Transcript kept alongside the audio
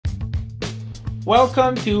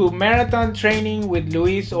Welcome to Marathon Training with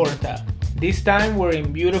Luis Orta. This time we're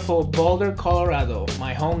in beautiful Boulder, Colorado,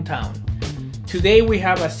 my hometown. Today we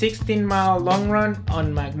have a 16-mile long run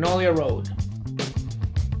on Magnolia Road.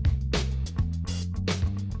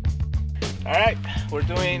 Alright, we're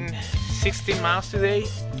doing 16 miles today,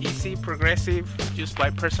 easy, progressive, just by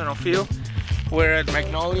personal feel. We're at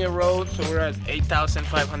Magnolia Road, so we're at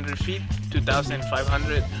 8,500 feet,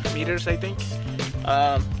 2,500 meters I think.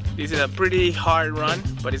 This is a pretty hard run,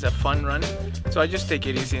 but it's a fun run. So I just take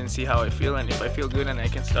it easy and see how I feel, and if I feel good and I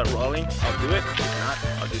can start rolling, I'll do it. If not,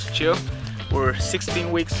 I'll just chill. We're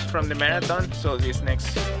 16 weeks from the marathon, so this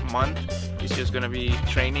next month is just gonna be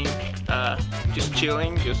training, just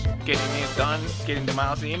chilling, just getting it done, getting the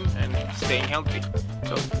miles in, and staying healthy.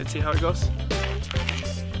 So let's see how it goes.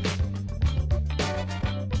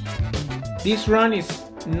 This run is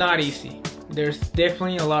not easy. There's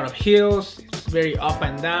definitely a lot of hills. It's very up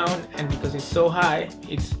and down, and because it's so high,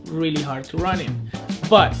 it's really hard to run in.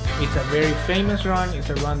 But it's a very famous run. It's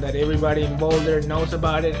a run that everybody in Boulder knows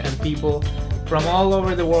about it, and people from all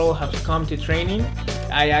over the world have come to training.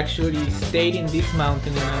 I actually stayed in this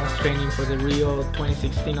mountain when I was training for the Rio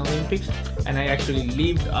 2016 Olympics, and I actually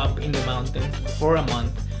lived up in the mountain for a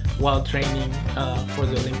month while training for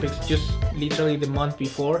the Olympics. Just literally the month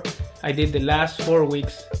before, I did the last 4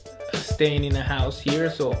 weeks staying in a house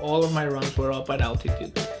here, so all of my runs were up at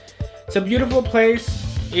altitude. It's a beautiful place.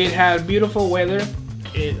 It has beautiful weather.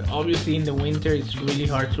 Obviously in the winter it's really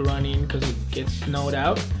hard to run in because it gets snowed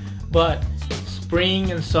out, but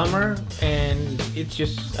spring and summer, and it's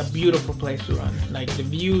just a beautiful place to run. Like, the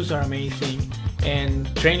views are amazing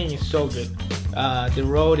and training is so good. The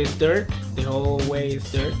road is dirt, the whole way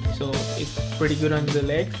is dirt, so it's pretty good on the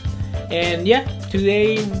legs. And yeah,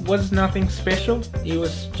 today was nothing special. It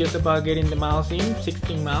was just about getting the miles in,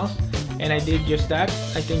 16 miles, and I did just that.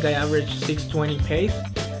 I think I averaged 6:20 pace.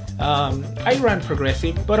 I run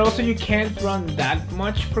progressive, but also you can't run that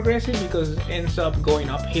much progressive because it ends up going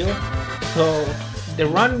uphill. So the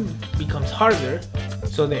run becomes harder,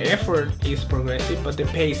 so the effort is progressive, but the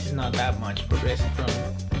pace is not that much progressive from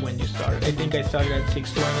when you start. I think I started at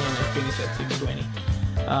 6:20 and I finished at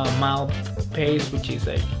 6:20 mile pace, which is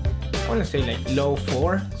like, I want to say like low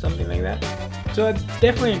 4, something like that. So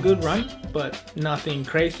definitely a good run, but nothing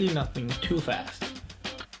crazy, nothing too fast.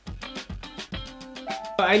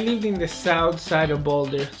 I lived in the south side of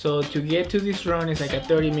Boulder, so to get to this run is like a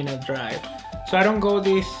 30-minute drive. So I don't go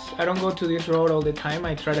to this road all the time.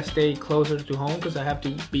 I try to stay closer to home because I have to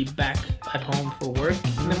be back at home for work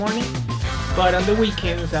in the morning. But on the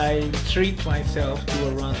weekends I treat myself to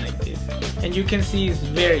a run like this. And you can see it's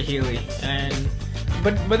very hilly, and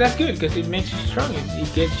but that's good because it makes you strong.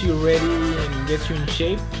 It gets you ready and gets you in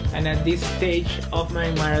shape. And at this stage of my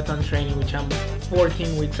marathon training, which I'm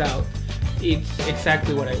 14 weeks out, it's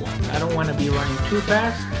exactly what I want. I don't want to be running too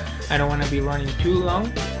fast. I don't want to be running too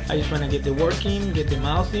long. I just want to get the work in, get the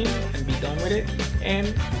miles in, and be done with it. And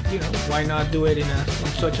you know, why not do it in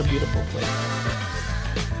such a beautiful place?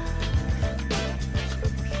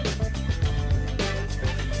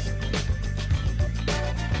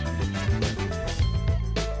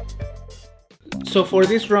 So for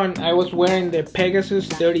this run, I was wearing the Pegasus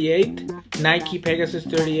 38, Nike Pegasus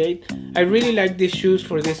 38. I really like these shoes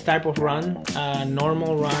for this type of run,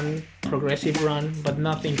 normal run, progressive run, but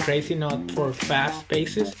nothing crazy, not for fast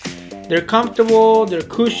paces. They're comfortable, they're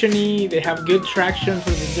cushiony, they have good traction for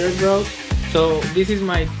the dirt road. So this is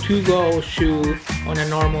my to-go shoe on a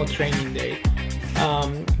normal training day.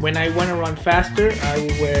 When I want to run faster, I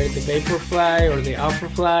will wear the Vaporfly or the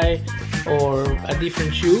Alphafly, or a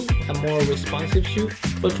different shoe, a more responsive shoe.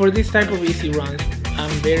 But for this type of easy runs,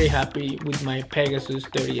 I'm very happy with my Pegasus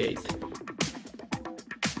 38.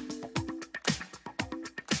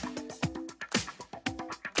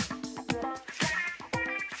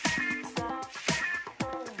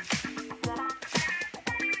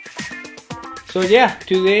 So yeah,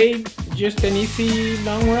 today just an easy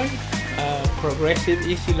long run, progressive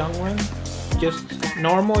easy long run, just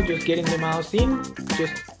normal, just getting the miles in,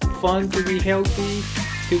 just fun to be healthy,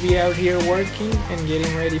 to be out here working and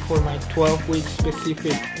getting ready for my 12-week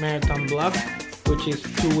specific marathon block, which is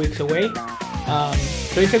 2 weeks away.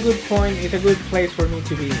 So it's a good point, it's a good place for me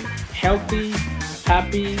to be healthy,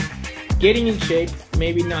 happy, getting in shape,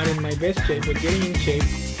 maybe not in my best shape, but getting in shape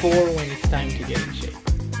for when it's time to get in shape.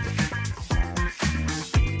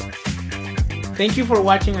 Thank you for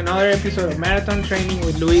watching another episode of Marathon Training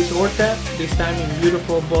with Luis Orta, this time in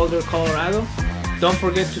beautiful Boulder, Colorado. Don't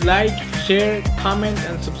forget to like, share, comment,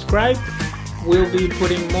 and subscribe. We'll be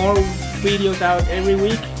putting more videos out every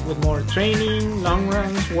week with more training, long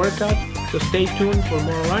runs, workouts. So stay tuned for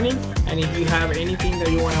more running, and if you have anything that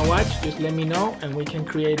you want to watch, just let me know and we can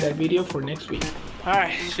create that video for next week.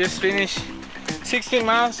 Alright, just finished 16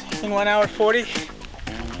 miles in 1 hour 40,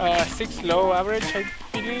 6 low average I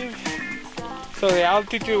believe. So the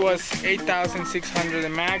altitude was 8,600 the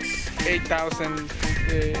max, 8,000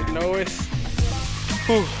 the lowest.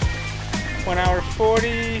 Whew. 1 hour 40,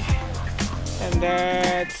 and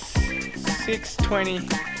that's 620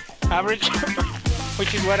 average,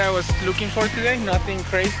 which is what I was looking for today. Nothing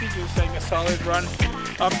crazy, just like a solid run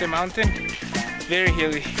up the mountain. It's very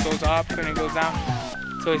hilly, it goes up and it goes down,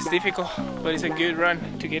 so it's difficult, but it's a good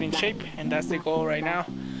run to get in shape, and that's the goal right now.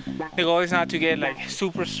 The goal is not to get like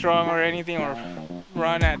super strong or anything, or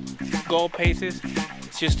run at goal paces.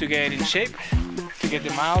 It's just to get in shape, to get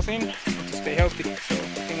the miles in, to stay healthy. So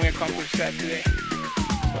I think we accomplished that today.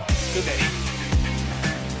 So, good day.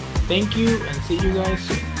 Thank you, and see you guys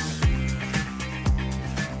soon.